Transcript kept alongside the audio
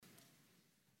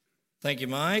Thank you,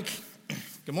 Mike.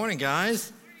 Good morning,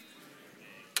 guys.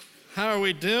 How are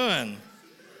we doing?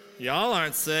 Y'all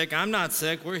aren't sick. I'm not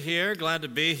sick. We're here. Glad to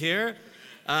be here.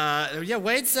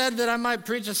 Wade said that I might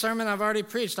preach a sermon I've already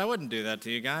preached. I wouldn't do that to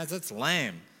you guys. That's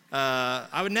lame.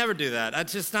 I would never do that.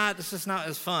 It's just not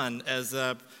as fun as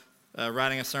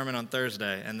writing a sermon on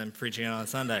Thursday and then preaching it on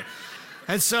Sunday.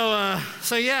 And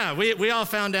we all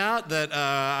found out that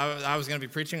I was going to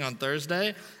be preaching on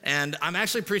Thursday, and I'm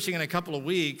actually preaching in a couple of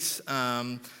weeks,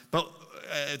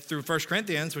 through 1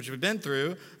 Corinthians, which we've been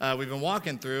through, we've been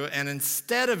walking through, and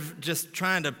instead of just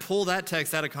trying to pull that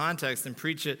text out of context and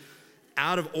preach it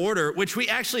out of order, which we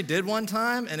actually did one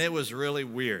time, and it was really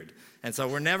weird. And so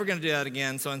we're never going to do that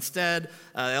again. So instead,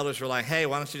 the elders were like, hey,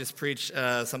 why don't you just preach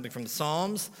something from the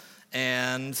Psalms?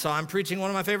 And so I'm preaching one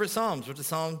of my favorite Psalms, which is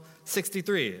Psalm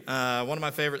 63, one of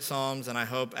my favorite Psalms, and I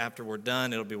hope after we're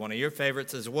done, it'll be one of your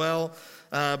favorites as well.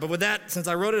 But with that, since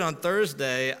I wrote it on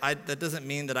Thursday, that doesn't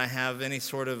mean that I have any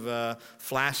sort of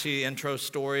flashy intro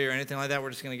story or anything like that. We're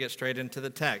just going to get straight into the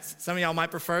text. Some of y'all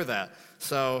might prefer that.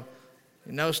 So,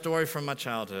 no story from my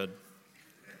childhood.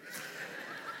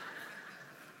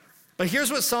 But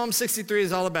here's what Psalm 63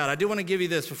 is all about. I do want to give you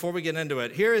this before we get into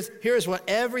it. Here is what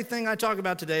everything I talk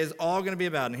about today is all going to be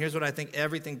about. And here's what I think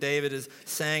everything David is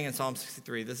saying in Psalm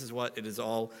 63. This is what it is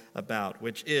all about,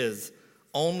 which is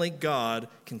only God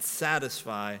can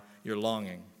satisfy your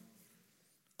longing.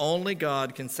 Only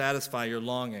God can satisfy your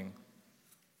longing.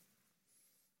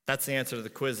 That's the answer to the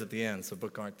quiz at the end, so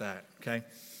bookmark that, okay?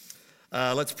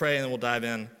 Let's pray and then we'll dive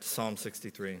in to Psalm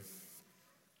 63.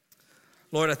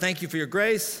 Lord, I thank you for your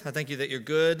grace. I thank you that you're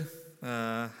good.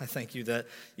 I thank you that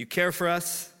you care for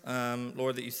us.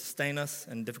 Lord, that you sustain us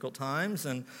in difficult times.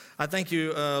 And I thank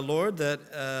you, Lord,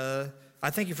 that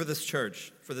I thank you for this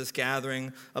church, for this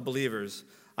gathering of believers.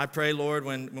 I pray, Lord,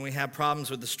 when we have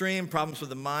problems with the stream, problems with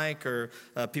the mic, or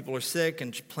people are sick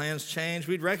and plans change,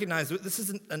 we'd recognize that this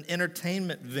is an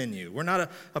entertainment venue. We're not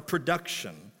a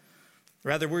production.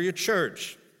 Rather, we're your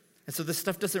church. And so this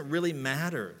stuff doesn't really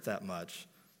matter that much.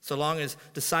 So long as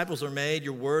disciples are made,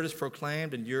 your word is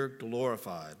proclaimed, and you're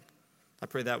glorified. I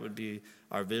pray that would be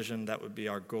our vision, that would be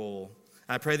our goal.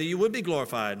 I pray that you would be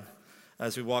glorified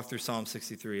as we walk through Psalm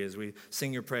 63, as we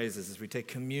sing your praises, as we take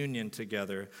communion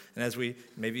together, and as we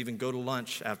maybe even go to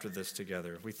lunch after this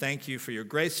together. We thank you for your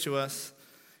grace to us.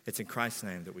 It's in Christ's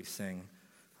name that we sing.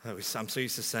 I'm so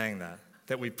used to saying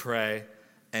that we pray,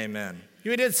 amen.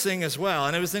 You did sing as well,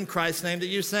 and it was in Christ's name that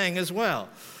you sang as well.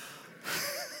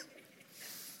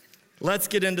 Let's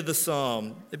get into the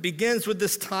psalm. It begins with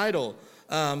this title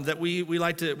that we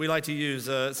like to use.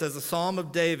 It says the Psalm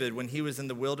of David when he was in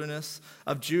the wilderness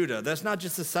of Judah. That's not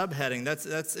just a subheading.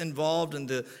 That's involved in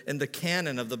the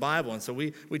canon of the Bible, and so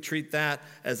we treat that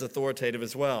as authoritative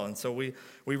as well. And so we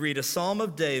read a Psalm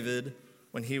of David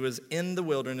when he was in the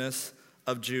wilderness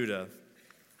of Judah.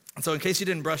 And so in case you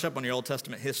didn't brush up on your Old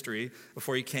Testament history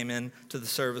before you came in to the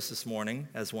service this morning,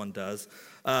 as one does,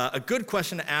 a good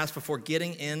question to ask before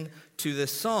getting into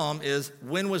this psalm is,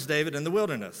 when was David in the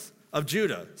wilderness of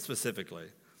Judah specifically?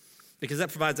 Because that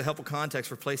provides a helpful context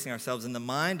for placing ourselves in the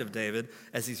mind of David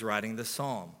as he's writing this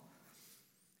psalm.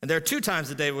 And there are two times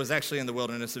that David was actually in the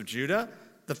wilderness of Judah.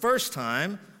 The first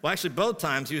time, well, actually both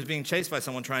times, he was being chased by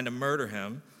someone trying to murder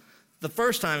him. The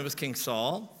first time it was King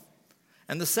Saul.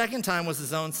 And the second time was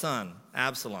his own son,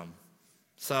 Absalom.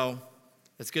 So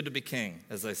it's good to be king,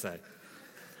 as they say.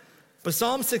 But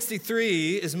Psalm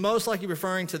 63 is most likely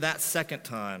referring to that second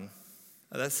time.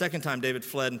 That second time David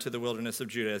fled into the wilderness of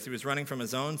Judah as he was running from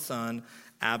his own son,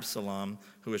 Absalom,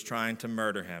 who was trying to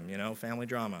murder him. You know, family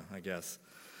drama, I guess.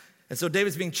 And so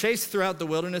David's being chased throughout the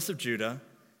wilderness of Judah,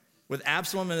 with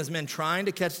Absalom and his men trying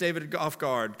to catch David off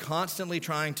guard, constantly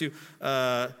trying to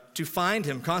find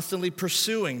him, constantly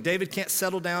pursuing. David can't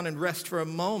settle down and rest for a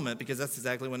moment because that's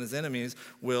exactly when his enemies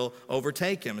will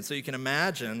overtake him. And so you can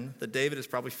imagine that David is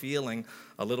probably feeling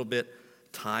a little bit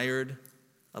tired,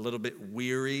 a little bit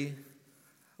weary,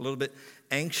 a little bit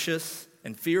anxious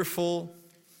and fearful,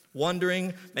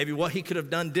 wondering maybe what he could have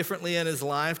done differently in his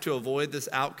life to avoid this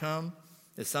outcome,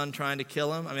 his son trying to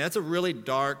kill him. I mean, that's a really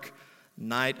dark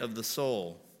night of the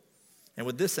soul. And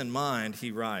with this in mind,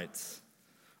 he writes,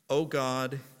 "O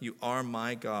God, you are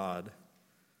my God.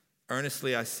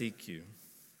 Earnestly I seek you.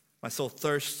 My soul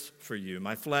thirsts for you.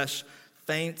 My flesh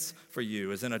faints for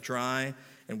you, as in a dry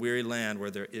and weary land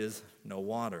where there is no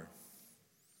water."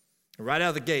 And right out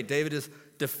of the gate, David is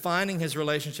defining his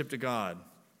relationship to God.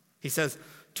 He says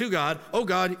to God, "O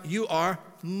God, you are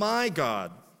my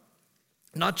God."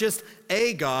 Not just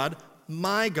a God,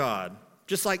 my God.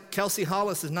 Just like Kelsey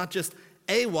Hollis is not just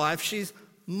a wife, she's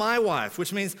my wife,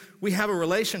 which means we have a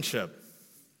relationship.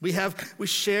 We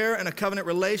share in a covenant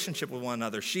relationship with one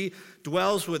another. She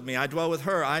dwells with me. I dwell with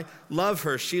her. I love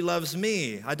her. She loves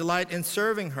me. I delight in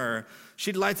serving her.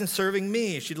 She delights in serving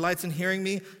me. She delights in hearing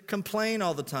me complain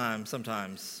all the time,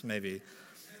 sometimes, maybe,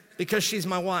 because she's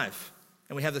my wife.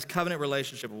 And we have this covenant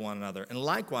relationship with one another. And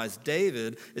likewise,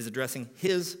 David is addressing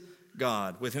his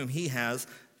God, with whom he has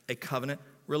a covenant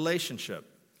relationship,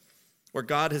 where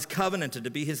God has covenanted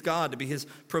to be his God, to be his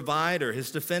provider,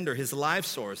 his defender, his life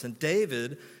source. And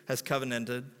David has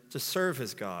covenanted to serve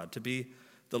his God, to be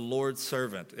the Lord's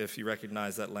servant, if you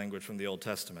recognize that language from the Old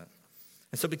Testament.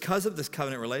 And so because of this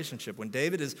covenant relationship, when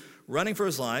David is running for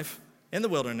his life in the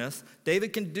wilderness,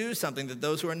 David can do something that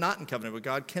those who are not in covenant with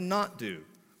God cannot do.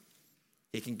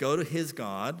 He can go to his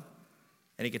God,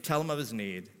 and he can tell him of his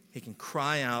need. He can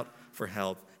cry out for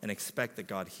help and expect that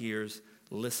God hears,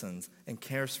 listens, and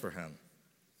cares for him.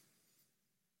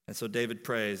 And so David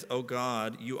prays, "O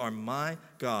God, you are my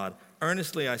God.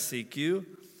 Earnestly I seek you.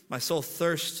 My soul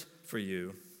thirsts for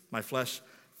you. My flesh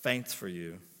faints for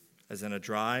you, as in a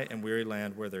dry and weary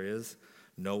land where there is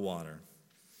no water."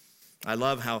 I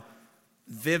love how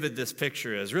vivid this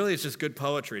picture is. Really, it's just good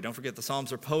poetry. Don't forget the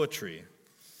Psalms are poetry.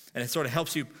 And it sort of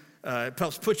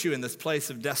helps put you in this place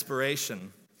of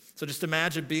desperation. So just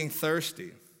imagine being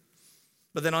thirsty.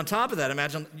 But then on top of that,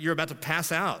 imagine you're about to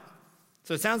pass out.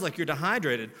 So it sounds like you're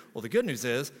dehydrated. Well, the good news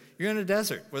is you're in a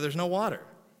desert where there's no water.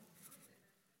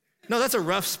 No, that's a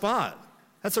rough spot.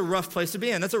 That's a rough place to be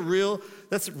in. That's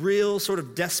real sort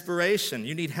of desperation.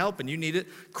 You need help and you need it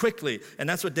quickly. And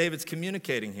that's what David's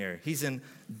communicating here. He's in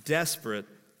desperate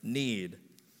need.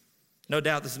 No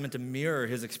doubt this is meant to mirror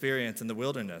his experience in the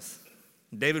wilderness.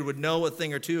 David would know a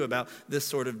thing or two about this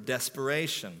sort of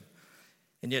desperation.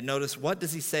 And yet notice, what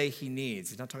does he say he needs?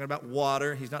 He's not talking about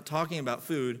water. He's not talking about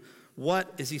food.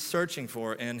 What is he searching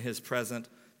for in his present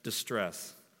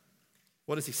distress?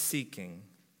 What is he seeking?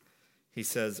 He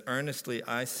says, "Earnestly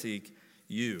I seek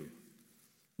you.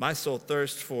 My soul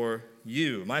thirsts for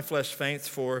you. My flesh faints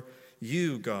for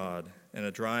you, God, in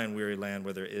a dry and weary land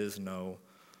where there is no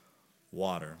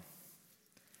water."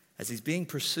 As he's being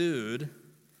pursued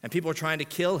and people are trying to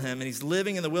kill him and he's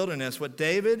living in the wilderness, what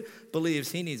David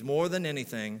believes he needs more than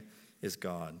anything is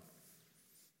God.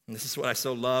 And this is what I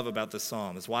so love about this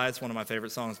psalm. It's why it's one of my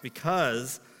favorite songs,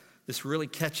 because this really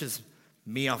catches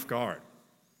me off guard.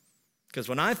 Because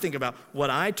when I think about what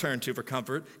I turn to for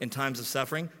comfort in times of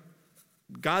suffering,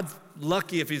 God's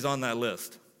lucky if he's on that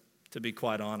list, to be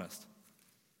quite honest.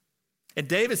 And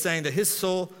David's saying that his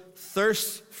soul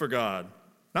thirsts for God.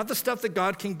 Not the stuff that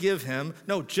God can give him.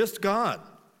 No, just God.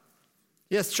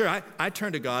 Yes, sure, I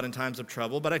turn to God in times of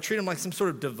trouble, but I treat him like some sort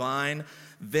of divine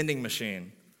vending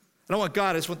machine. I don't want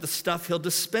God, I just want the stuff he'll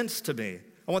dispense to me.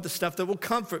 I want the stuff that will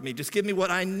comfort me. Just give me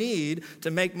what I need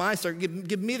to make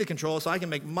give me the control so I can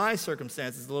make my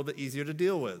circumstances a little bit easier to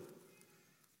deal with.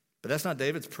 But that's not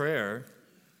David's prayer.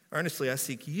 "Earnestly I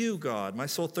seek you, God. My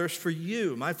soul thirsts for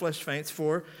you. My flesh faints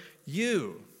for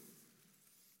you."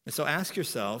 And so ask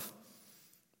yourself,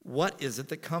 what is it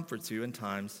that comforts you in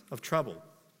times of trouble?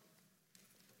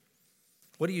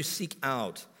 What do you seek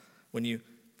out when you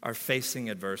are facing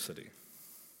adversity?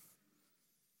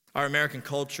 Our American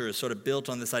culture is sort of built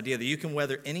on this idea that you can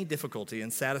weather any difficulty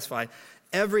and satisfy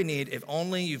every need if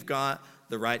only you've got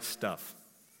the right stuff.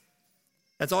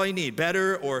 That's all you need,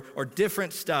 better or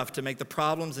different stuff to make the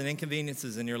problems and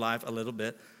inconveniences in your life a little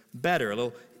bit better, a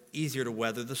little easier to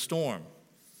weather the storm.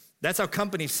 That's how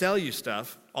companies sell you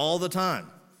stuff all the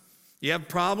time. You have a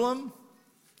problem?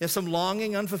 You have some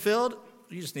longing unfulfilled?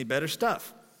 You just need better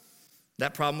stuff.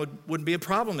 That problem wouldn't be a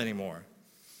problem anymore.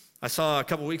 I saw a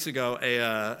couple weeks ago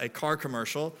a car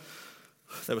commercial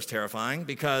that was terrifying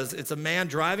because it's a man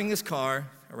driving his car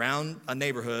around a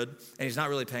neighborhood and he's not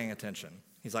really paying attention.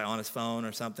 He's like on his phone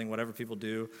or something, whatever people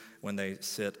do when they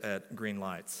sit at green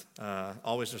lights,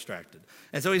 always distracted.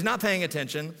 And so he's not paying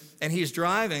attention and he's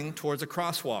driving towards a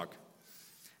crosswalk.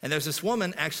 And there's this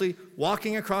woman actually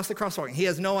walking across the crosswalk and he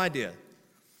has no idea.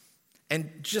 And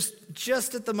just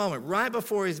at the moment, right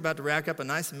before he's about to rack up a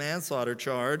nice manslaughter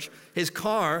charge, his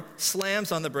car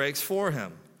slams on the brakes for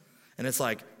him. And it's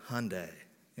like, Hyundai,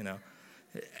 you know.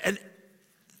 And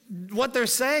what they're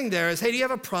saying there is, hey, do you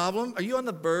have a problem? Are you on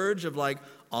the verge of like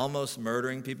almost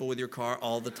murdering people with your car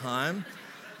all the time?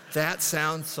 That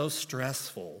sounds so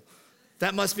stressful.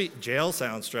 That must be, jail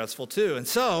sounds stressful too. And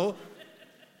so,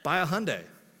 buy a Hyundai.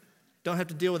 Don't have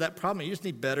to deal with that problem. You just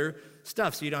need better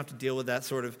stuff so you don't have to deal with that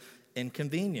sort of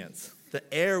inconvenience. The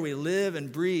air we live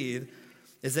and breathe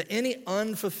is that any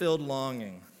unfulfilled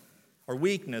longing or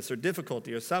weakness or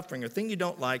difficulty or suffering or thing you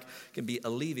don't like can be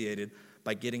alleviated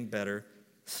by getting better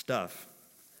stuff.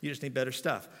 You just need better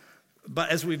stuff. But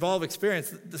as we've all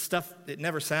experienced, the stuff, it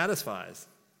never satisfies.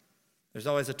 There's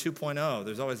always a 2.0.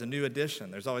 There's always a new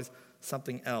edition. There's always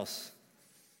something else.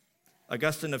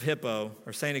 Augustine of Hippo,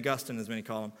 or St. Augustine as many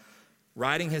call him,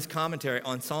 writing his commentary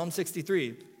on Psalm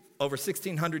 63 over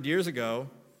 1,600 years ago,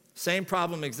 same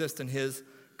problem exists in his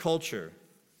culture.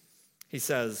 He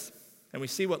says, and we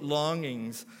see what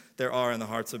longings there are in the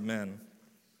hearts of men.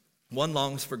 One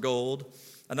longs for gold,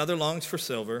 another longs for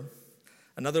silver,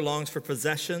 another longs for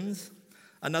possessions,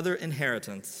 another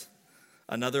inheritance,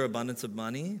 another abundance of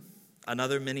money,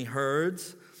 another many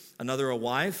herds, another a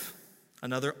wife,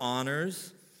 another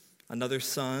honors, another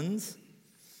sons.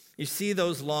 You see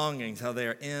those longings, how they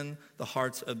are in the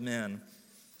hearts of men.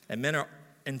 And men are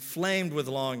inflamed with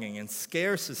longing, and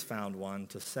scarce is found one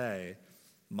to say,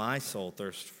 my soul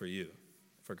thirsts for you,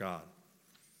 for God.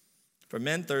 For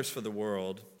men thirst for the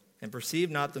world, and perceive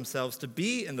not themselves to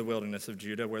be in the wilderness of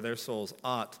Judah, where their souls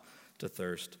ought to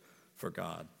thirst for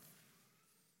God.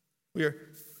 We are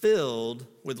filled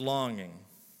with longing,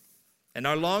 and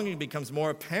our longing becomes more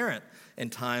apparent in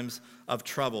times of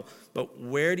trouble. But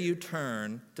where do you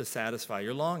turn to satisfy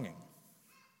your longing?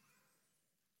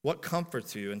 What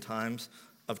comforts you in times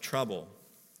of trouble?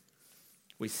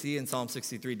 We see in Psalm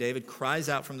 63, David cries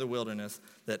out from the wilderness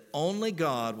that only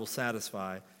God will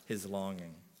satisfy his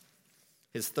longing.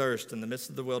 His thirst in the midst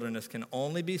of the wilderness can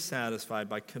only be satisfied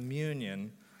by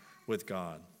communion with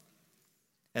God.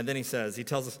 And then he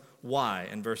tells us why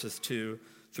in verses 2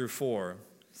 through 4.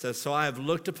 He says, so I have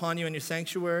looked upon you in the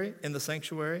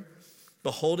sanctuary,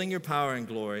 beholding your power and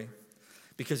glory,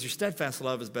 because your steadfast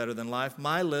love is better than life.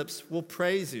 My lips will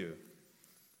praise you.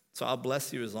 So I'll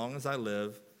bless you as long as I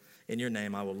live. In your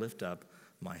name I will lift up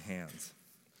my hands.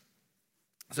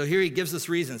 So here he gives us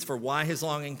reasons for why his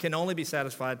longing can only be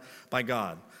satisfied by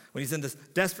God. When he's in this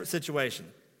desperate situation,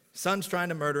 son's trying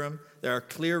to murder him, there are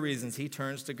clear reasons he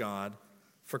turns to God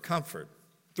for comfort.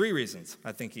 3 reasons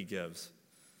I think he gives.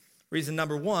 Reason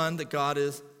number 1, that God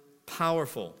is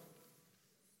powerful.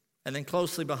 And then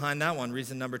closely behind that one,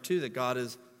 reason number 2, that God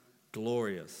is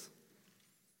glorious.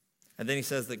 And then he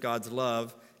says that God's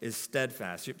love is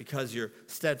steadfast, because your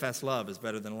steadfast love is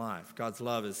better than life. God's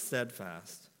love is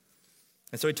steadfast.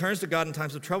 And so he turns to God in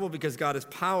times of trouble because God is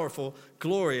powerful,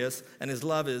 glorious, and his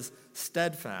love is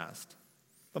steadfast.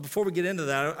 But before we get into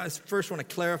that, I first want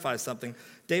to clarify something.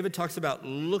 David talks about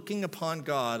looking upon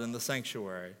God in the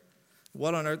sanctuary.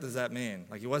 What on earth does that mean?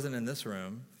 Like, he wasn't in this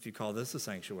room, if you call this a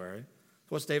sanctuary.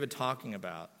 What's David talking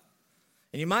about?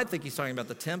 And you might think he's talking about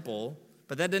the temple,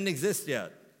 but that didn't exist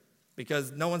yet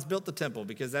because no one's built the temple,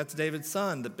 because that's David's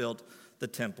son that built the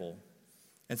temple.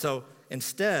 And so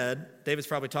instead, David's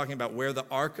probably talking about where the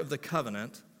Ark of the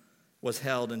Covenant was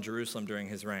held in Jerusalem during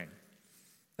his reign,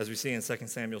 as we see in 2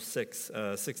 Samuel 6,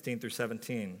 16 through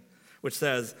 17, which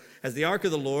says, as the Ark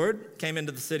of the Lord came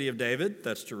into the city of David,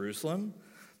 that's Jerusalem,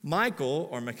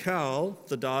 Michal,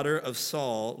 the daughter of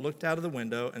Saul, looked out of the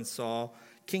window and saw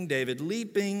King David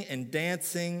leaping and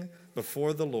dancing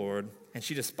before the Lord, and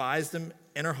she despised him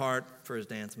in her heart for his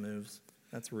dance moves.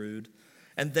 That's rude.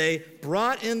 And they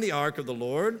brought in the ark of the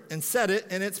Lord and set it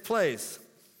in its place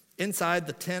inside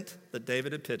the tent that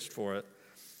David had pitched for it.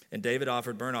 And David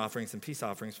offered burnt offerings and peace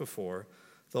offerings before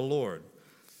the Lord.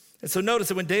 And so notice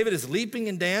that when David is leaping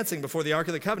and dancing before the Ark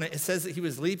of the Covenant, it says that he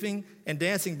was leaping and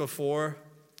dancing before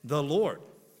the Lord.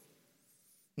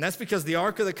 And that's because the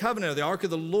Ark of the Covenant, or the Ark of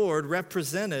the Lord,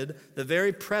 represented the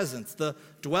very presence, the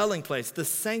dwelling place, the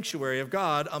sanctuary of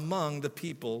God among the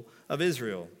people of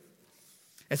Israel.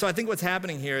 And so I think what's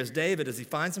happening here is David, as he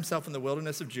finds himself in the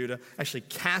wilderness of Judah, actually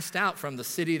cast out from the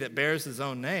city that bears his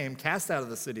own name, cast out of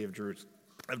the city of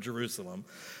Jerusalem,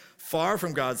 far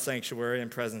from God's sanctuary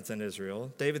and presence in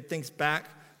Israel. David thinks back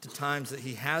to times that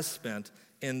he has spent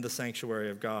in the sanctuary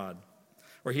of God,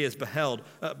 where he has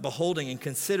beholding and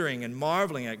considering and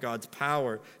marveling at God's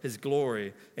power, his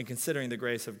glory, and considering the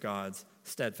grace of God's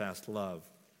steadfast love.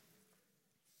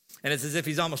 And it's as if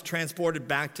he's almost transported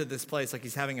back to this place, like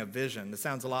he's having a vision. It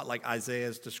sounds a lot like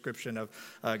Isaiah's description of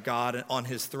God on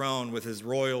his throne with his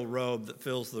royal robe that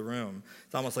fills the room.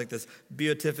 It's almost like this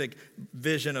beatific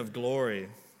vision of glory.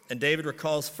 And David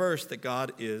recalls first that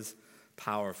God is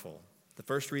powerful. The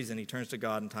first reason he turns to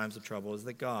God in times of trouble is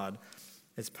that God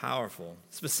is powerful.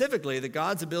 Specifically, that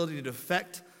God's ability to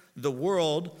affect the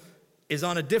world is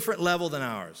on a different level than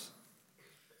ours.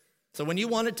 So when you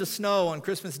want it to snow on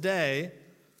Christmas Day,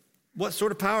 what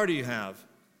sort of power do you have?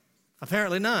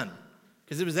 Apparently none,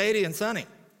 because it was 80 and sunny.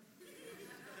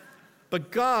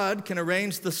 But God can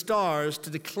arrange the stars to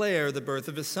declare the birth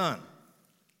of his son.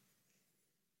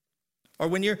 Or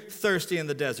when you're thirsty in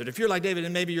the desert, if you're like David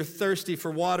and maybe you're thirsty for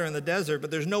water in the desert,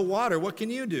 but there's no water, what can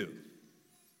you do?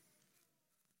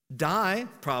 Die,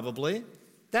 probably.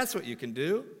 That's what you can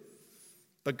do.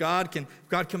 But God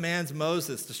commands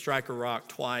Moses to strike a rock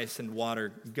twice and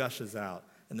water gushes out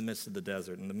in the midst of the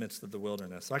desert, in the midst of the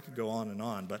wilderness. So I could go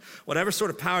on, but whatever sort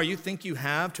of power you think you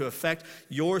have to affect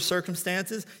your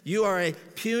circumstances, you are a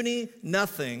puny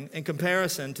nothing in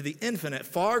comparison to the infinite,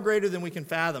 far greater than we can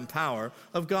fathom power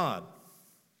of God.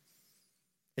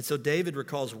 And so David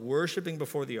recalls worshiping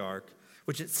before the ark,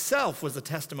 which itself was a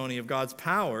testimony of God's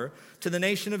power to the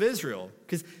nation of Israel,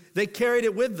 because they carried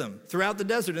it with them throughout the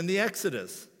desert in the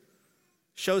Exodus.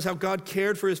 Shows how God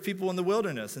cared for his people in the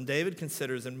wilderness. And David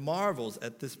considers and marvels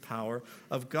at this power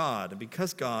of God. And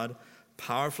because God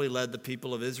powerfully led the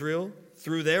people of Israel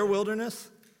through their wilderness,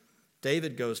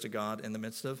 David goes to God in the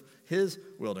midst of his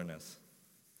wilderness.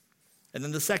 And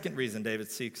then the second reason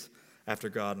David seeks after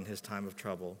God in his time of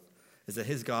trouble is that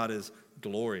his God is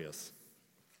glorious.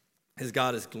 His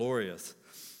God is glorious.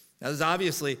 Now, this is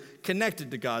obviously connected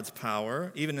to God's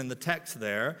power, even in the text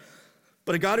there.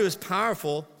 But a God who is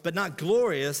powerful but not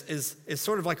glorious is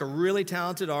sort of like a really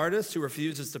talented artist who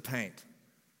refuses to paint.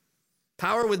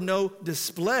 Power with no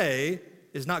display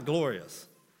is not glorious.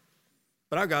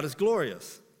 But our God is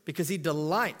glorious because he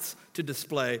delights to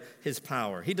display his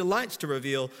power. He delights to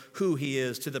reveal who he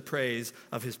is to the praise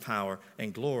of his power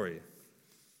and glory.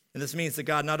 And this means that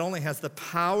God not only has the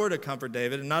power to comfort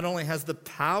David and not only has the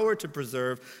power to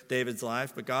preserve David's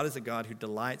life, but God is a God who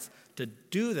delights to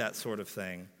do that sort of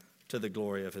thing to the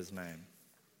glory of his name.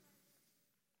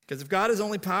 Because if God is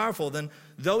only powerful, then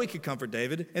though he could comfort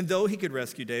David and though he could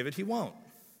rescue David, he won't.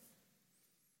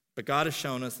 But God has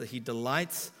shown us that he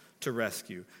delights to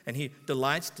rescue and he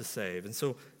delights to save. And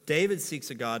so David seeks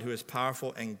a God who is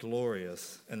powerful and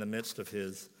glorious in the midst of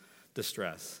his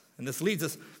distress. And this leads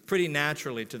us pretty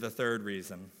naturally to the third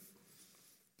reason.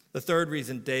 The third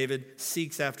reason David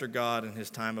seeks after God in his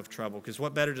time of trouble. Because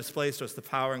what better displays to us the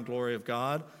power and glory of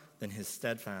God than his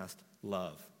steadfast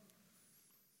love?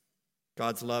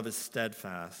 God's love is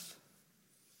steadfast.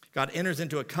 God enters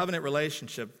into a covenant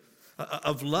relationship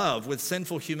of love with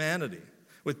sinful humanity,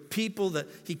 with people that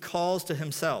he calls to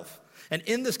himself. And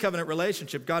in this covenant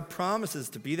relationship, God promises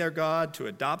to be their God, to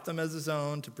adopt them as his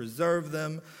own, to preserve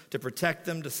them, to protect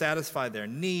them, to satisfy their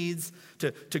needs,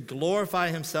 to glorify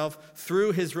himself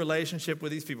through his relationship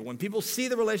with these people. When people see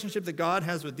the relationship that God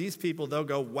has with these people, they'll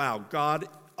go, wow, God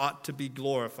ought to be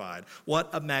glorified. What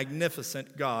a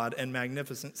magnificent God and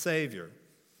magnificent Savior.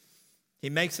 He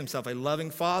makes himself a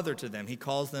loving father to them. He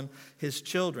calls them his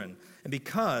children. And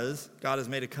because God has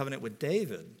made a covenant with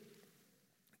David,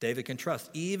 David can trust,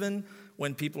 even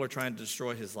when people are trying to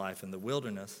destroy his life in the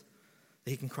wilderness,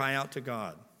 that he can cry out to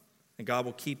God, and God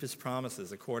will keep his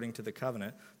promises according to the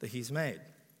covenant that he's made.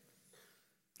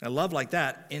 A love like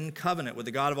that, in covenant with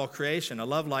the God of all creation, a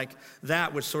love like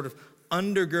that which sort of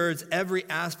undergirds every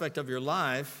aspect of your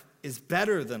life, is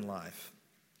better than life,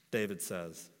 David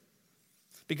says.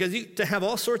 Because to have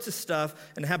all sorts of stuff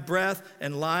and have breath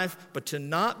and life, but to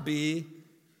not be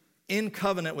in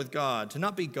covenant with God, to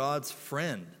not be God's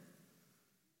friend,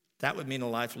 that would mean a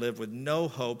life lived with no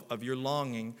hope of your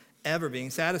longing ever being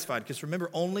satisfied. Because remember,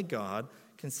 only God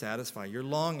can satisfy your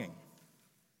longing.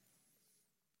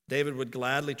 David would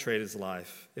gladly trade his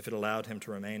life if it allowed him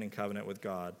to remain in covenant with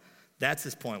God. That's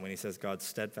his point when he says God's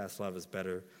steadfast love is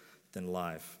better than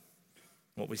life.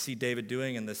 What we see David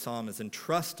doing in this psalm is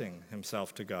entrusting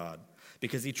himself to God,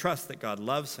 because he trusts that God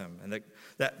loves him, and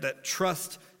that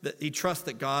he trusts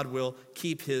that God will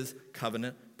keep his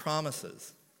covenant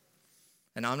promises.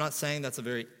 And I'm not saying that's a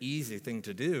very easy thing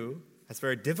to do. That's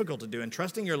very difficult to do. And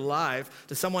trusting your life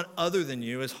to someone other than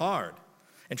you is hard.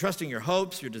 And trusting your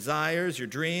hopes, your desires, your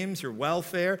dreams, your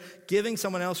welfare, giving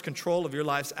someone else control of your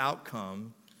life's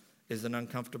outcome is an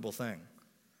uncomfortable thing.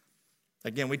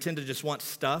 Again, we tend to just want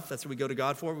stuff. That's what we go to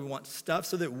God for. We want stuff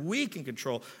so that we can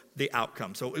control the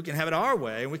outcome. So we can have it our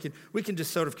way, and we can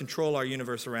just sort of control our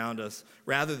universe around us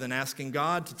rather than asking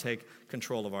God to take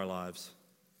control of our lives.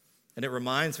 And it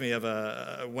reminds me of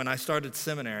when I started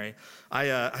seminary, I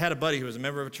had a buddy who was a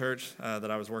member of a church that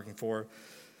I was working for.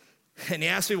 And he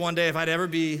asked me one day if I'd ever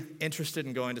be interested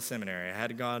in going to seminary. I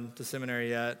hadn't gone to seminary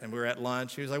yet, and we were at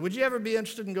lunch. He was like, would you ever be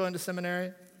interested in going to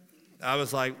seminary? I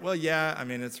was like, well, yeah, I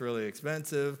mean, it's really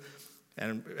expensive.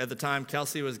 And at the time,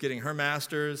 Kelsey was getting her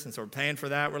master's, and so we're paying for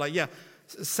that. We're like, yeah,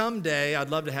 someday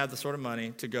I'd love to have the sort of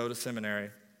money to go to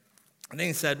seminary. And then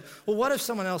he said, well, what if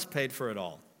someone else paid for it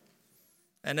all?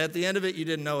 And at the end of it, you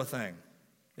didn't know a thing.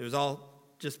 It was all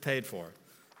just paid for.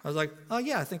 I was like, oh,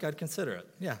 yeah, I think I'd consider it.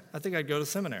 Yeah, I think I'd go to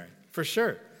seminary, for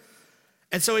sure.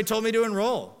 And so he told me to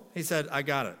enroll. He said, I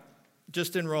got it.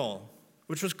 Just enroll,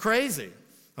 which was crazy.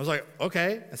 I was like,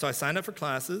 okay. And so I signed up for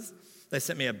classes. They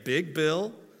sent me a big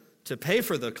bill. to pay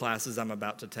for the classes I'm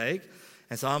about to take.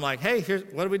 And so I'm like, hey,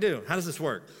 what do we do? How does this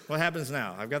work? What happens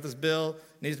now? I've got this bill,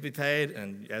 needs to be paid,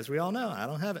 and as we all know, I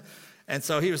don't have it. And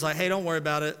so he was like, hey, don't worry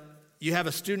about it. You have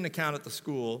a student account at the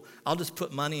school. I'll just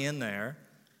put money in there,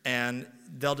 and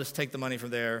they'll just take the money from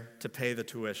there to pay the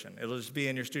tuition. It'll just be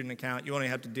in your student account. You won't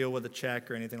even have to deal with a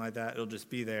check or anything like that. It'll just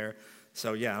be there.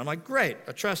 So yeah, I'm like, great,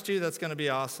 I trust you. That's going to be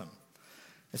awesome.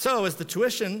 And so as the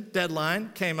tuition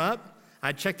deadline came up,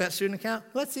 I checked that student account.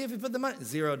 Let's see if you put the money.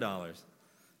 $0.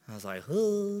 I was like,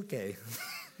 oh, okay,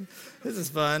 this is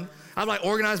fun. I've like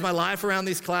organized my life around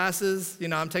these classes. You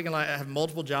know, I have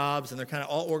multiple jobs, and they're kind of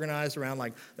all organized around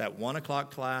like that 1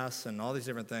 o'clock class and all these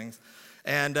different things.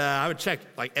 And I would check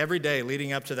like every day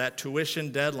leading up to that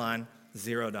tuition deadline,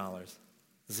 $0.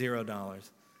 $0.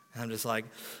 And I'm just like,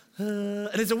 and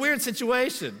it's a weird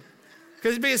situation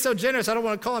because he's being so generous. I don't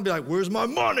want to call him and be like, where's my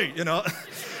money? You know,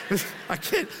 I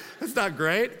can't, it's not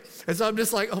great. And so I'm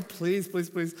just like, oh, please, please,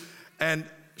 please. And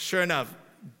sure enough,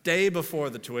 day before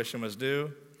the tuition was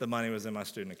due, the money was in my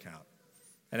student account.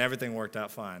 And everything worked out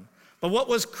fine. But what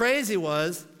was crazy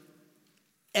was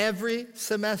every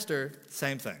semester,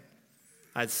 same thing.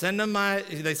 They'd send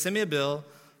me a bill,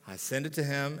 I'd send it to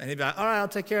him, and he'd be like, all right, I'll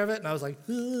take care of it. And I was like,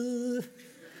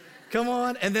 come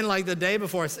on. And then like the day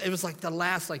before, it was like the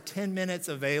last like 10 minutes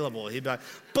available. He'd be like,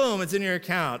 boom, it's in your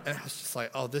account. And I was just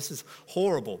like, oh, this is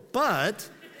horrible. But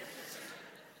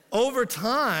over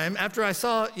time, after I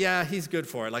saw, yeah, he's good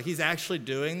for it, like he's actually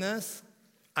doing this,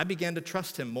 I began to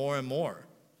trust him more and more.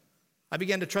 I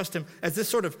began to trust him as this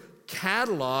sort of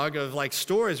catalog of like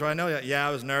stories where I know, yeah,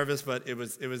 I was nervous, but it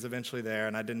was eventually there,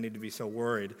 and I didn't need to be so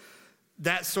worried.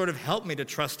 That sort of helped me to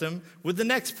trust him with the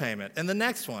next payment and the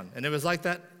next one. And it was like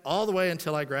that all the way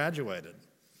until I graduated.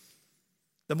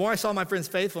 The more I saw my friend's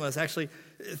faithfulness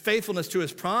to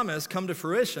his promise come to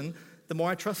fruition, the more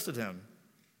I trusted him.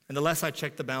 And the less I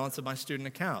checked the balance of my student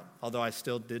account, although I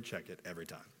still did check it every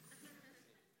time.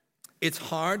 It's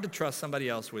hard to trust somebody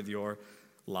else with your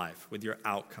life, with your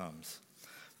outcomes.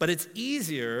 But it's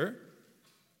easier,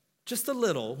 just a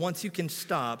little, once you can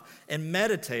stop and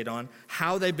meditate on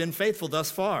how they've been faithful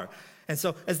thus far. And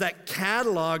so as that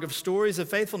catalog of stories of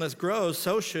faithfulness grows,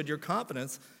 so should your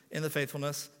confidence in the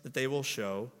faithfulness that they will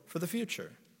show for the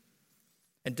future.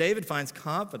 And David finds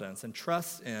confidence and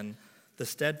trusts in the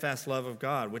steadfast love of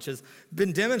God, which has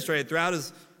been demonstrated throughout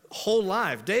his whole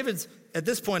life. David's, at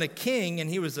this point, a king, and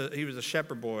he was a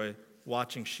shepherd boy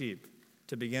watching sheep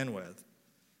to begin with.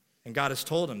 And God has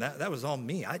told him, that was all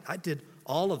me. I did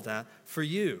all of that for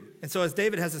you. And so as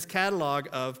David has this catalog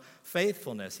of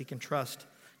faithfulness, he can trust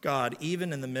God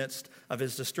even in the midst of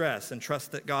his distress and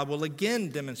trust that God will again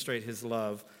demonstrate his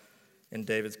love in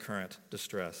David's current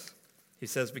distress. He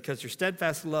says, because your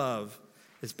steadfast love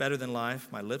is better than life,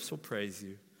 my lips will praise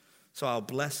you. So I'll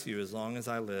bless you as long as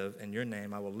I live. In your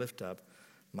name I will lift up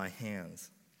my hands.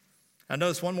 Now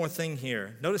notice one more thing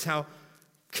here. Notice how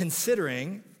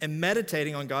considering and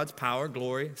meditating on God's power,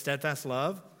 glory, steadfast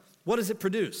love, what does it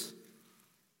produce?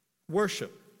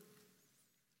 Worship.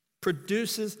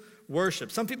 Produces worship.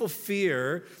 Some people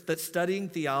fear that studying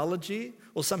theology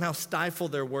will somehow stifle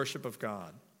their worship of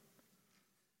God.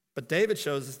 But David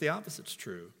shows us the opposite's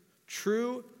true.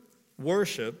 True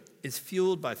worship is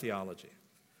fueled by theology,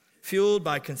 fueled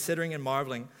by considering and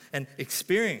marveling and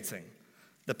experiencing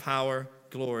the power,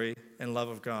 glory, and love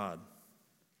of God.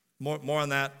 More on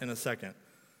that in a second.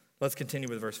 Let's continue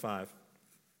with verse 5.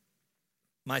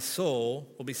 My soul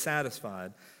will be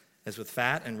satisfied as with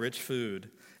fat and rich food,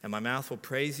 and my mouth will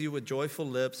praise you with joyful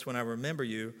lips when I remember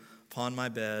you upon my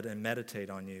bed and meditate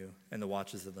on you in the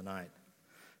watches of the night.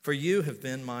 For you have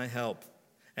been my help,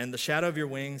 and the shadow of your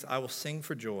wings I will sing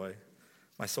for joy.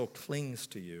 My soul clings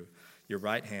to you. Your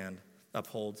right hand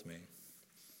upholds me.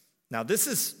 Now, this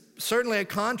is certainly a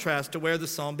contrast to where the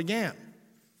psalm began,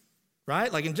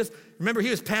 right? Like, remember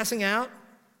he was passing out.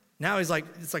 Now he's like,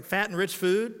 it's like fat and rich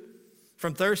food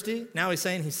from thirsty. Now he's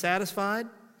saying he's satisfied.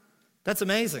 That's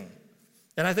amazing.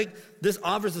 And I think this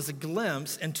offers us a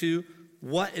glimpse into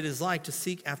what it is like to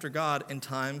seek after God in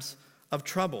times of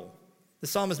trouble. The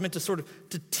psalm is meant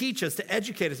to teach us, to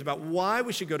educate us about why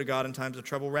we should go to God in times of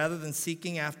trouble rather than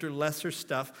seeking after lesser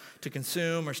stuff to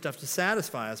consume or stuff to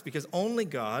satisfy us, because only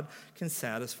God can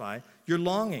satisfy your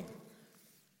longing.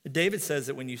 David says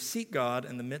that when you seek God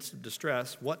in the midst of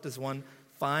distress, what does one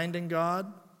find in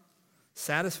God?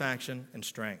 Satisfaction and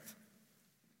strength.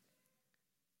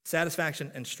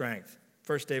 Satisfaction and strength.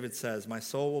 First, David says, my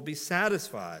soul will be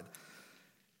satisfied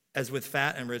as with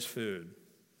fat and rich food.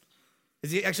 Is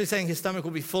he actually saying his stomach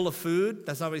will be full of food?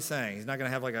 That's not what he's saying. He's not going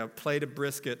to have like a plate of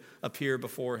brisket appear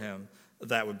before him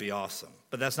that would be awesome.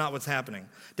 But that's not what's happening.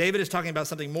 David is talking about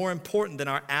something more important than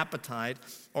our appetite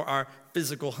or our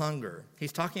physical hunger.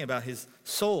 He's talking about his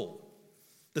soul.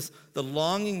 The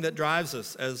longing that drives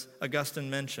us, as Augustine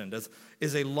mentioned,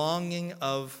 is a longing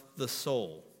of the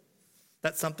soul.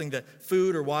 That's something that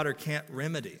food or water can't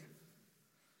remedy.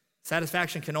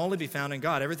 Satisfaction can only be found in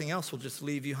God. Everything else will just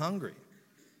leave you hungry.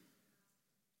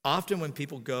 Often when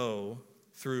people go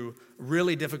through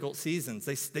really difficult seasons,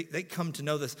 they come to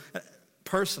know this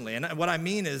personally. And what I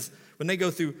mean is when they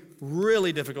go through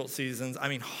really difficult seasons, I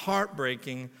mean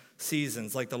heartbreaking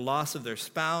seasons, like the loss of their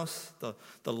spouse,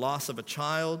 the loss of a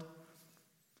child,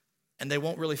 and they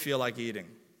won't really feel like eating.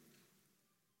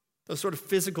 Those sort of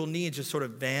physical needs just sort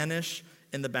of vanish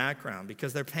in the background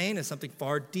because their pain is something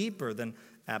far deeper than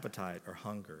appetite or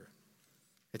hunger.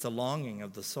 It's a longing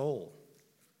of the soul.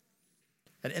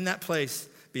 And in that place,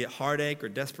 be it heartache or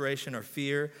desperation or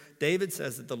fear, David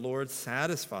says that the Lord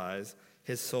satisfies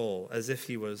his soul as if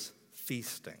he was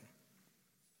feasting.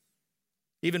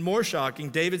 Even more shocking,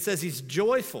 David says he's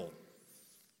joyful.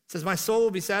 He says, my soul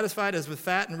will be satisfied as with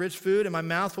fat and rich food, and my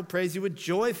mouth will praise you with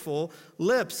joyful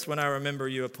lips when I remember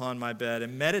you upon my bed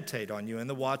and meditate on you in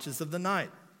the watches of the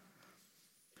night.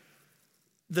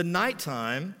 The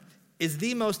nighttime is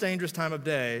the most dangerous time of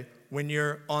day when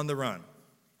you're on the run.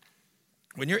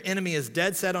 When your enemy is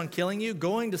dead set on killing you,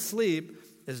 going to sleep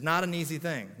is not an easy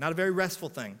thing, not a very restful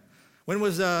thing. When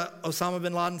was Osama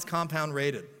bin Laden's compound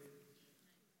raided?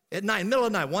 At night, middle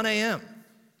of the night, 1 a.m.,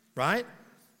 right?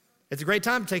 It's a great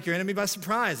time to take your enemy by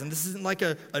surprise, and this isn't like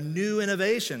a new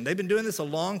innovation. They've been doing this a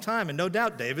long time, and no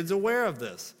doubt David's aware of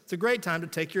this. It's a great time to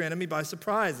take your enemy by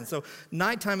surprise, and so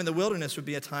nighttime in the wilderness would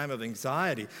be a time of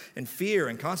anxiety and fear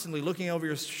and constantly looking over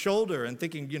your shoulder and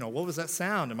thinking, what was that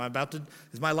sound?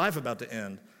 Is my life about to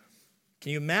end?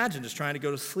 Can you imagine just trying to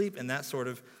go to sleep in that sort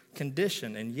of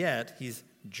condition, and yet he's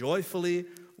joyfully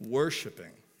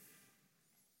worshiping?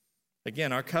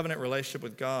 Again, our covenant relationship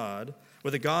with God,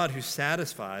 with a God who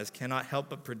satisfies, cannot help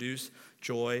but produce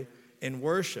joy in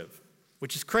worship,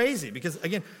 which is crazy because,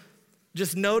 again,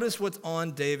 just notice what's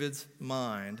on David's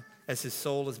mind as his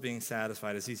soul is being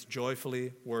satisfied, as he's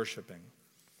joyfully worshiping.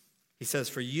 He says,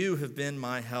 for you have been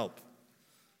my help,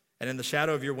 and in the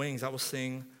shadow of your wings I will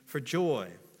sing for joy.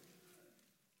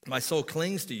 My soul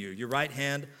clings to you. Your right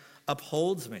hand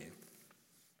upholds me.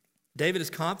 David is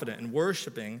confident in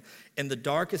worshiping in the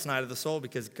darkest night of the soul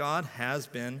because God has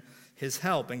been his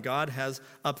help and God has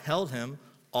upheld him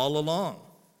all along.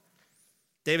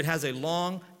 David has a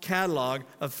long catalog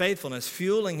of faithfulness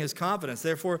fueling his confidence.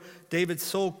 Therefore, David's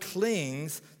soul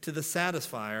clings to the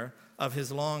satisfier of his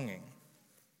longing.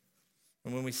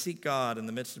 And when we seek God in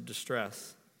the midst of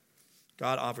distress,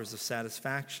 God offers us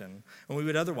satisfaction when we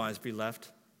would otherwise be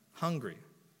left hungry.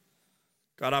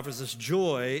 God offers us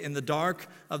joy in the dark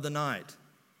of the night.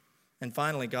 And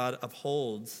finally, God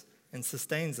upholds and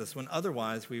sustains us when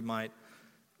otherwise we might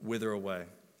wither away.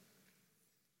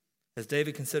 As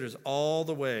David considers all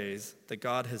the ways that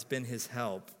God has been his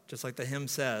help, just like the hymn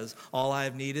says, all I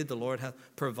have needed, the Lord hath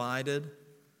provided.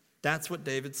 That's what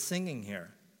David's singing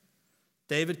here.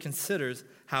 David considers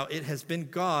how it has been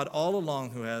God all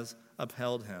along who has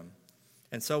upheld him.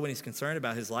 And so when he's concerned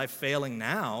about his life failing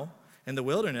now, in the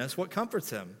wilderness, what comforts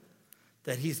him?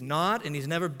 That he's not and he's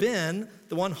never been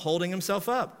the one holding himself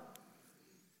up.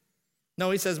 No,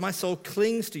 he says, my soul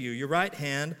clings to you. Your right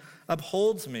hand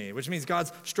upholds me, which means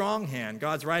God's strong hand.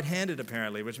 God's right-handed,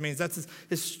 apparently, which means that's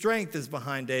his strength is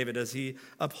behind David as he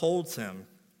upholds him.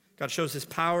 God shows his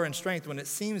power and strength when it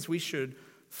seems we should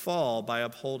fall by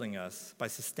upholding us, by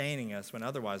sustaining us, when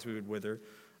otherwise we would wither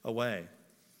away.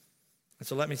 And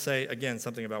so let me say again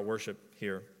something about worship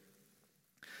here.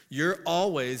 You're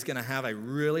always going to have a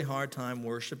really hard time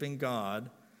worshiping God,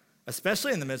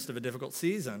 especially in the midst of a difficult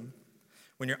season,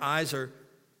 when your eyes are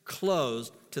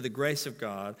closed to the grace of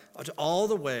God, to all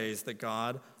the ways that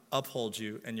God upholds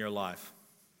you in your life.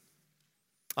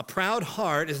 A proud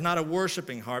heart is not a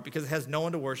worshiping heart because it has no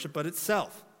one to worship but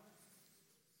itself.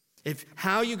 If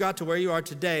how you got to where you are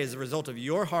today is a result of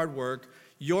your hard work,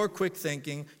 your quick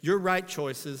thinking, your right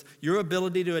choices, your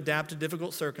ability to adapt to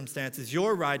difficult circumstances,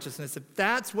 your righteousness, if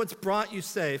that's what's brought you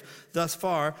safe thus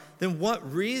far, then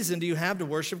what reason do you have to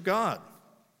worship God?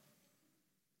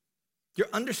 Your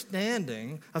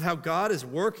understanding of how God is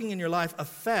working in your life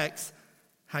affects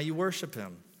how you worship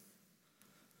him.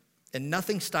 And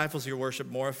nothing stifles your worship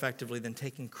more effectively than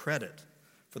taking credit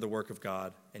for the work of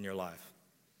God in your life.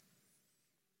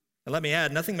 And let me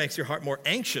add, nothing makes your heart more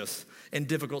anxious in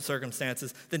difficult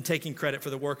circumstances than taking credit for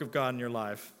the work of God in your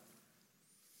life.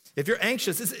 If you're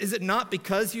anxious, is it not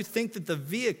because you think that the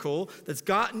vehicle that's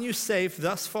gotten you safe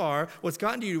thus far, what's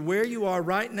gotten you where you are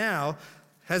right now,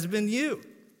 has been you?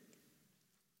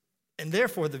 And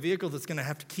therefore, the vehicle that's going to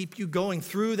have to keep you going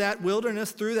through that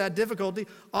wilderness, through that difficulty,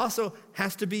 also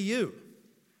has to be you.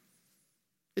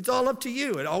 It's all up to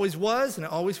you. It always was and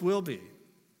it always will be.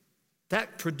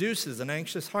 That produces an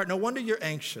anxious heart. No wonder you're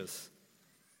anxious.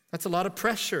 That's a lot of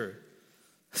pressure,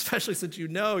 especially since you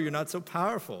know you're not so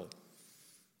powerful.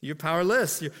 You're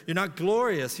powerless. You're not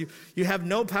glorious. You have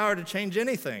no power to change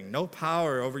anything. No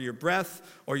power over your breath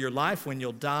or your life when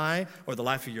you'll die, or the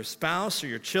life of your spouse or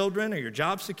your children or your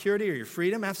job security or your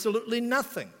freedom. Absolutely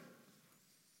nothing.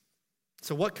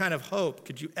 So what kind of hope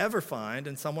could you ever find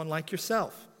in someone like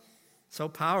yourself? So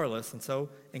powerless and so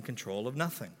in control of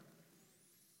nothing.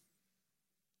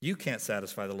 You can't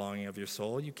satisfy the longing of your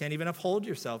soul. You can't even uphold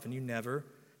yourself, and you never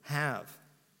have.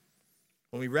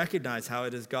 When we recognize how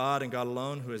it is God and God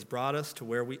alone who has brought us to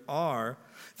where we are,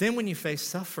 then when you face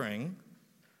suffering,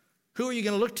 who are you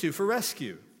going to look to for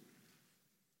rescue?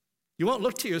 You won't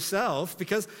look to yourself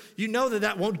because you know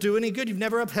that won't do any good. You've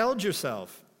never upheld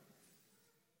yourself.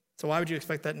 So why would you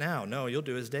expect that now? No, you'll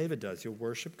do as David does. You'll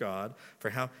worship God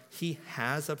for how he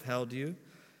has upheld you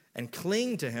and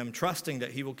cling to him, trusting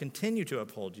that he will continue to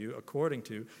uphold you according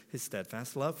to his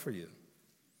steadfast love for you.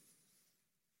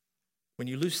 When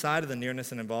you lose sight of the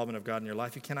nearness and involvement of God in your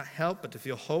life, you cannot help but to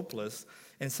feel hopeless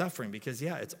and suffering because,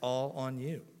 it's all on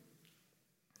you.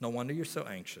 No wonder you're so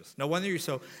anxious. No wonder you're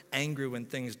so angry when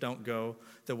things don't go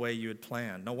the way you had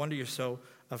planned. No wonder you're so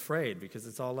afraid because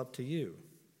it's all up to you.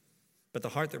 But the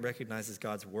heart that recognizes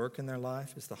God's work in their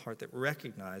life is the heart that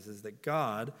recognizes that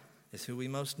God is who we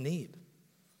most need.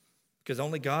 Because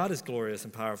only God is glorious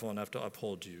and powerful enough to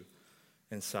uphold you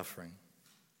in suffering.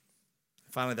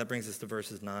 Finally, that brings us to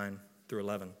verses 9 through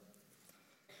 11.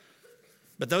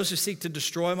 But those who seek to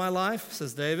destroy my life,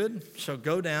 says David, shall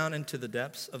go down into the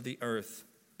depths of the earth.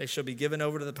 They shall be given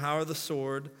over to the power of the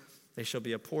sword. They shall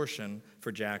be a portion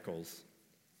for jackals.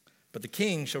 But the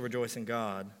king shall rejoice in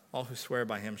God. All who swear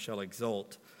by him shall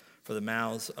exult, for the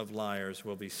mouths of liars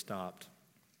will be stopped.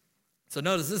 So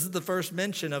notice, this is the first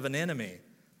mention of an enemy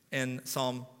in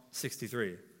Psalm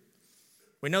 63.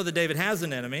 We know that David has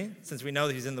an enemy, since we know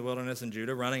that he's in the wilderness in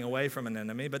Judah, running away from an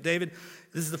enemy. But David,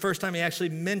 this is the first time he actually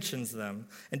mentions them.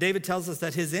 And David tells us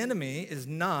that his enemy is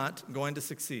not going to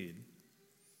succeed.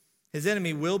 His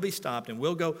enemy will be stopped and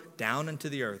will go down into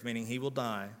the earth, meaning he will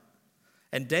die.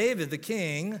 And David, the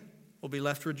king, will be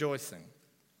left rejoicing.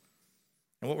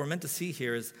 And what we're meant to see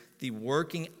here is the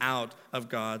working out of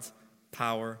God's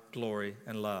power, glory,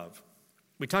 and love.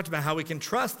 We talked about how we can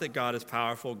trust that God is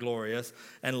powerful, glorious,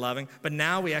 and loving, but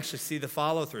now we actually see the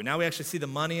follow-through. Now we actually see the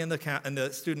money in the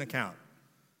student account,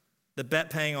 the bet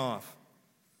paying off.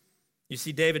 You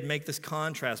see David make this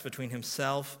contrast between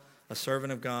himself, a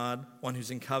servant of God, one who's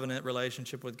in covenant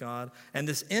relationship with God, and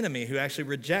this enemy who actually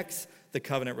rejects the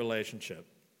covenant relationship.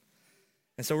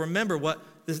 And so remember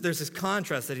there's this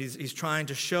contrast that he's trying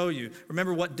to show you.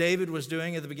 Remember what David was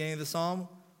doing at the beginning of the psalm?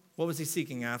 What was he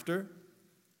seeking after?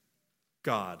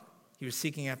 God. He was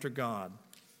seeking after God.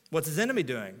 What's his enemy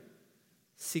doing?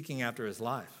 Seeking after his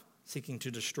life, seeking to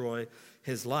destroy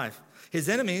his life. His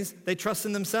enemies, they trust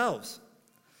in themselves,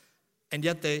 and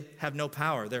yet they have no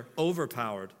power. They're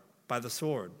overpowered by the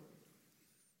sword.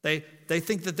 They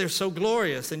think that they're so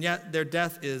glorious, and yet their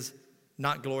death is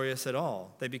not glorious at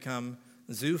all. They become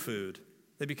zoo food.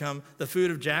 They become the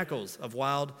food of jackals, of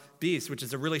wild beasts, which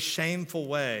is a really shameful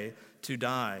way to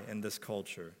die in this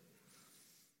culture.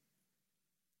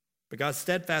 But God's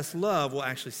steadfast love will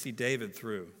actually see David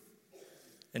through.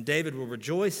 And David will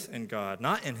rejoice in God,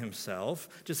 not in himself,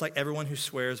 just like everyone who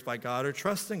swears by God or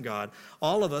trusts in God.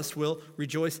 All of us will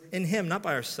rejoice in him, not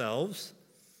by ourselves,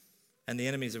 and the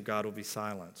enemies of God will be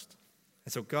silenced.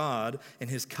 And so God, in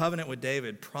his covenant with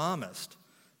David, promised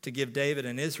to give David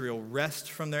and Israel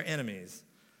rest from their enemies.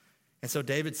 And so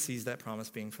David sees that promise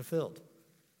being fulfilled.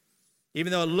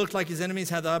 Even though it looked like his enemies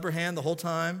had the upper hand the whole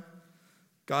time,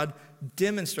 God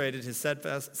demonstrated his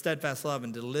steadfast love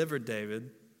and delivered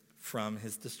David from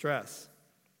his distress.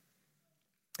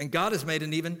 And God has made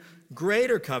an even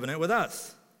greater covenant with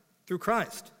us through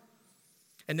Christ.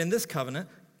 And in this covenant,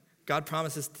 God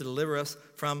promises to deliver us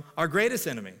from our greatest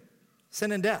enemy,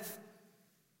 sin and death.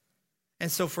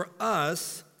 And so for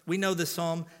us, we know this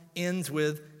psalm ends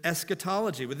with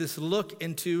eschatology, with this look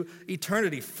into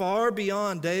eternity far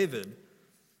beyond David,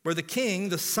 where the king,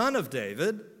 the son of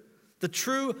David, the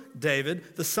true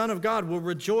David, the Son of God, will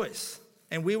rejoice,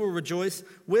 and we will rejoice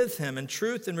with him, and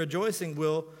truth and rejoicing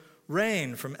will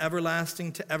reign from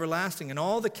everlasting to everlasting, and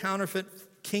all the counterfeit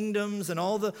kingdoms and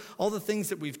all the things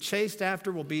that we've chased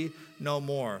after will be no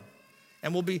more.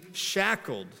 And we'll be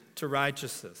shackled to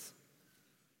righteousness.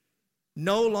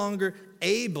 No longer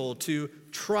able to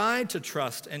try to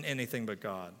trust in anything but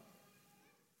God.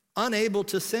 Unable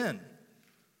to sin.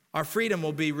 Our freedom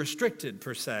will be restricted,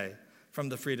 per se, from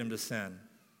the freedom to sin.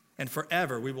 And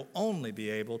forever we will only be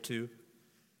able to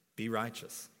be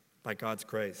righteous by God's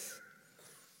grace.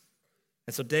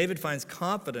 And so David finds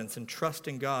confidence in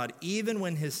trusting God even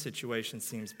when his situation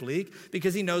seems bleak,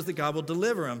 because he knows that God will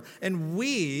deliver him. And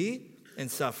we, in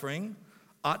suffering,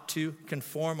 ought to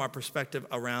conform our perspective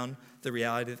around the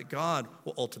reality that God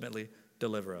will ultimately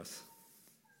deliver us.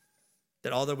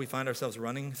 That although we find ourselves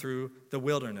running through the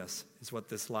wilderness, is what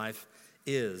this life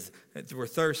is. We're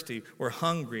thirsty, we're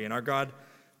hungry, and our God,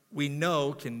 we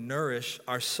know, can nourish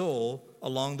our soul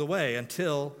along the way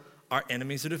until our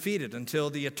enemies are defeated, until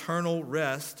the eternal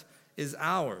rest is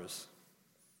ours.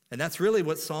 And that's really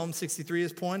what Psalm 63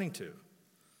 is pointing to.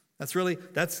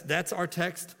 That's our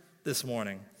text this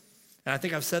morning. And I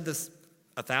think I've said this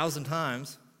 1,000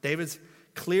 times. David's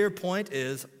clear point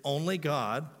is only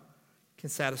God can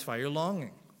satisfy your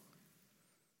longing.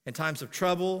 In times of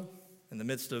trouble, in the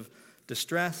midst of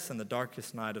distress, in the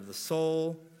darkest night of the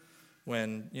soul,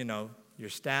 when, your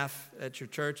staff at your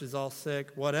church is all sick,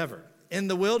 whatever. In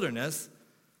the wilderness,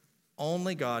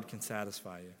 only God can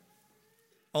satisfy you.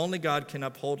 Only God can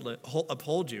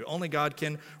uphold you. Only God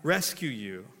can rescue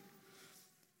you.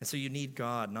 And so you need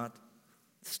God, not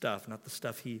the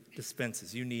stuff he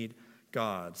dispenses. You need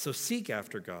God. So seek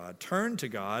after God. Turn to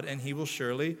God, and he will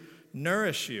surely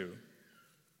nourish you.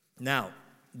 Now,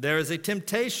 there is a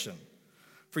temptation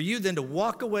for you then to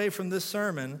walk away from this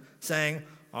sermon saying,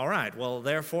 all right, well,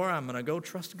 therefore, I'm going to go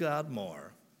trust God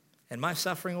more. And my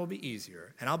suffering will be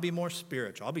easier. And I'll be more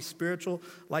spiritual. I'll be spiritual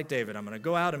like David. I'm going to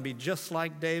go out and be just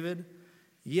like David.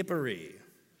 Yippee.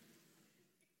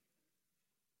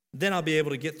 Then I'll be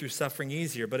able to get through suffering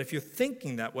easier. But if you're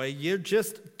thinking that way, you're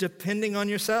just depending on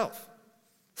yourself.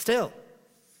 Still,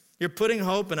 you're putting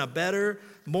hope in a better,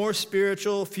 more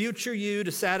spiritual future you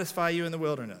to satisfy you in the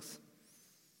wilderness.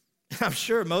 I'm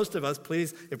sure most of us,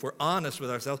 please, if we're honest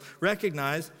with ourselves,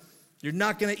 recognize you're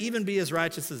not going to even be as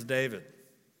righteous as David,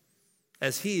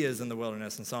 as he is in the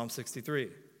wilderness in Psalm 63.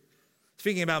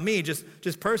 Speaking about me, just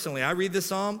personally, I read this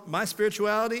psalm, my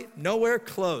spirituality, nowhere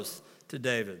close to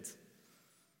David's.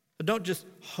 But don't just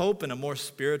hope in a more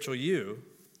spiritual you.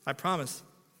 I promise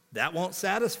that won't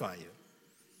satisfy you.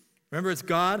 Remember, it's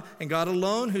God and God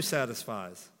alone who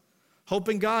satisfies. Hope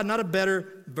in God, not a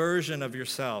better version of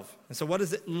yourself. And so what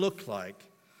does it look like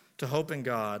to hope in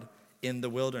God in the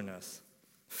wilderness?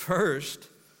 First,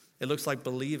 it looks like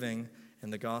believing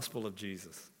in the gospel of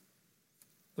Jesus.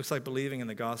 Looks like believing in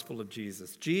the gospel of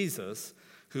Jesus. Jesus,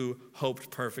 who hoped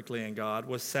perfectly in God,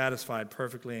 was satisfied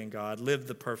perfectly in God, lived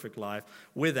the perfect life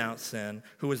without sin,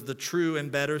 who was the true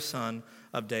and better son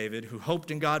of David, who hoped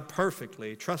in God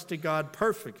perfectly, trusted God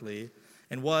perfectly,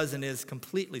 and was and is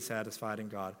completely satisfied in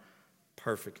God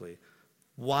perfectly.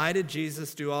 Why did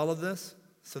Jesus do all of this?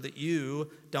 So that you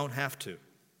don't have to.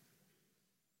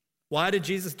 Why did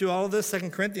Jesus do all of this? 2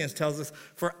 Corinthians tells us,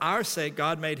 for our sake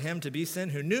God made him to be sin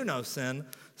who knew no sin,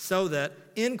 so that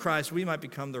in Christ we might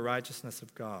become the righteousness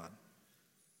of God.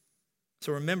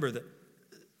 So remember that,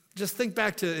 just think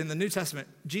back to in the New Testament,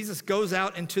 Jesus goes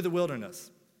out into the wilderness.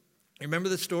 You remember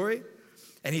the story?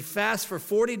 And he fasts for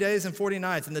 40 days and 40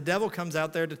 nights, and the devil comes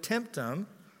out there to tempt him.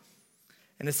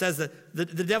 And it says that the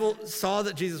devil saw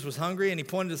that Jesus was hungry, and he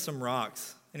pointed to some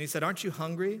rocks. And he said, aren't you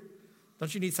hungry?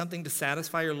 Don't you need something to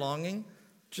satisfy your longing?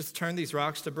 Just turn these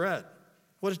rocks to bread.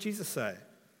 What does Jesus say?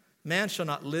 Man shall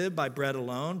not live by bread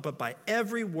alone, but by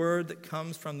every word that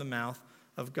comes from the mouth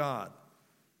of God.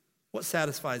 What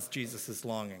satisfies Jesus'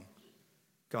 longing?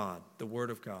 God, the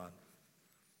word of God.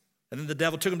 And then the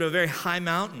devil took him to a very high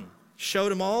mountain,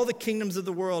 showed him all the kingdoms of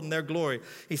the world and their glory.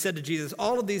 He said to Jesus,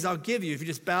 all of these I'll give you if you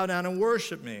just bow down and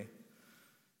worship me.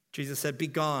 Jesus said,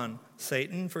 begone,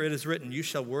 Satan, for it is written, you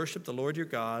shall worship the Lord your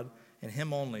God, and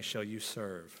him only shall you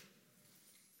serve.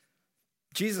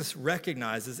 Jesus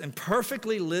recognizes and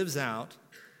perfectly lives out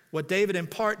what David in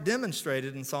part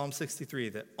demonstrated in Psalm 63,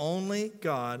 that only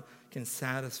God can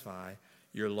satisfy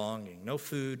your longing. No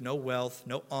food, no wealth,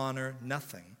 no honor,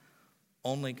 nothing.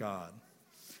 Only God.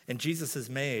 And Jesus has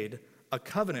made a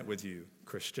covenant with you,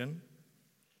 Christian,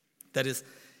 that is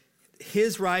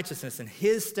his righteousness and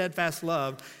his steadfast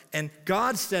love and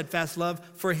God's steadfast love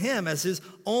for him as his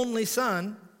only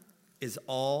son is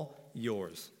all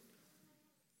yours.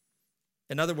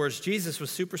 In other words, Jesus was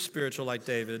super spiritual like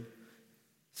David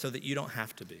so that you don't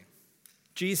have to be.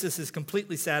 Jesus is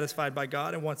completely satisfied by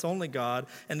God and wants only God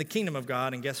and the kingdom of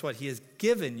God. And guess what? He has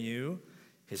given you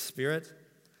his Spirit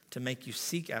to make you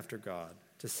seek after God,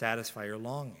 to satisfy your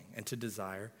longing, and to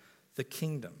desire the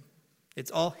kingdom. It's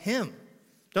all him.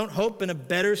 Don't hope in a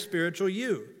better spiritual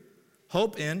you.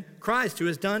 Hope in Christ, who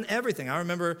has done everything. I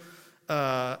remember,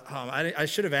 I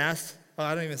should have asked. Oh,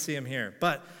 I don't even see him here.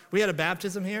 But we had a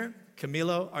baptism here.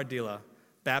 Camilo Ardila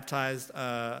baptized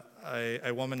a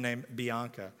woman named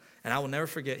Bianca. And I will never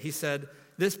forget, he said,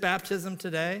 this baptism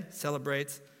today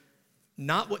celebrates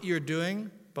not what you're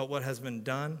doing, but what has been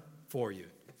done for you.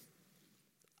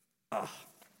 Oh,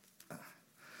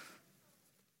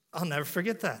 I'll never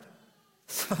forget that.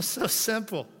 So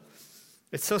simple.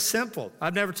 It's so simple.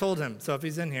 I've never told him, so if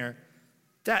he's in here,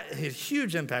 that had a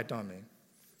huge impact on me.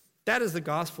 That is the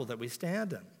gospel that we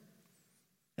stand in.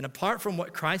 And apart from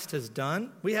what Christ has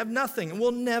done, we have nothing and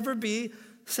we'll never be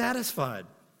satisfied.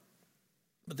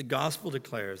 But the gospel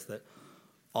declares that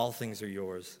all things are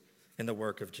yours in the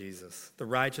work of Jesus. The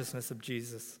righteousness of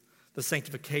Jesus, the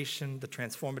sanctification, the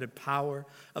transformative power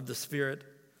of the Spirit,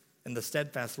 and the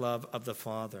steadfast love of the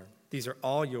Father. These are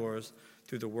all yours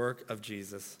through the work of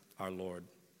Jesus, our Lord.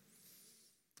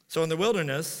 So in the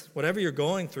wilderness, whatever you're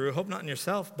going through, hope not in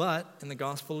yourself, but in the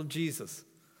gospel of Jesus.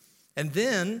 And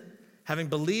then, having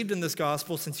believed in this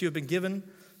gospel, since you have been given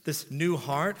this new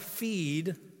heart,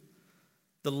 feed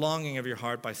the longing of your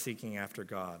heart by seeking after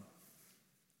God.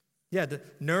 Yeah, to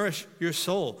nourish your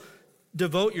soul.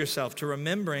 Devote yourself to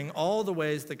remembering all the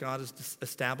ways that God has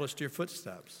established your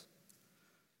footsteps.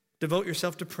 Devote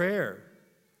yourself to prayer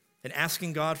and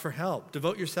asking God for help.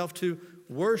 Devote yourself to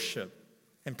worship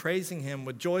and praising him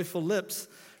with joyful lips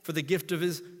for the gift of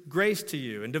his grace to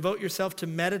you. And devote yourself to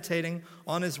meditating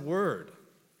on his word.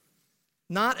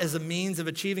 Not as a means of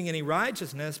achieving any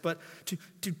righteousness, but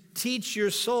to teach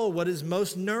your soul what is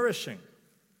most nourishing.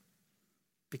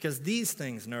 Because these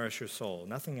things nourish your soul.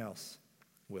 Nothing else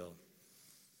will.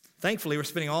 Thankfully, we're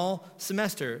spending all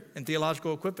semester in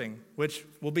theological equipping, which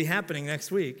will be happening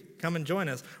next week. Come and join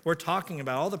us. We're talking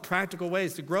about all the practical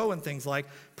ways to grow in things like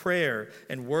prayer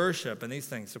and worship and these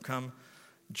things. So come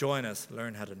join us,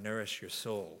 learn how to nourish your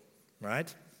soul,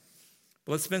 right?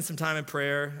 But let's spend some time in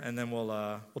prayer, and then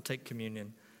we'll take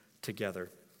communion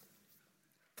together.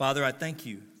 Father, I thank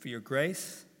you for your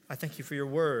grace. I thank you for your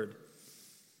word.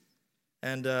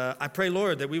 And I pray,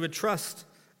 Lord, that we would trust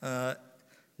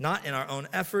not in our own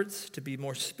efforts to be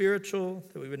more spiritual,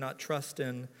 that we would not trust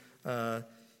in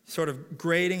sort of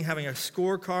grading, having a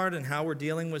scorecard and how we're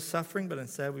dealing with suffering, but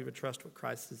instead we would trust what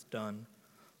Christ has done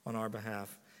on our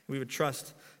behalf. We would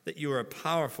trust that you are a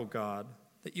powerful God,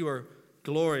 that you are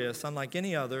glorious, unlike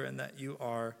any other, and that you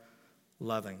are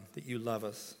loving, that you love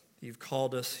us, that you've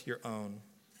called us your own.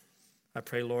 I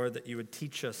pray, Lord, that you would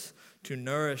teach us to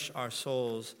nourish our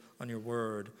souls on your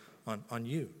word, on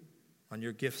you, on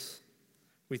your gifts.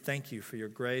 We thank you for your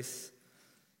grace.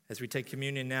 As we take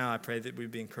communion now, I pray that we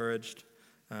be encouraged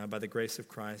by the grace of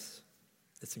Christ.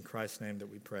 It's in Christ's name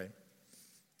that we pray.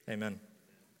 Amen.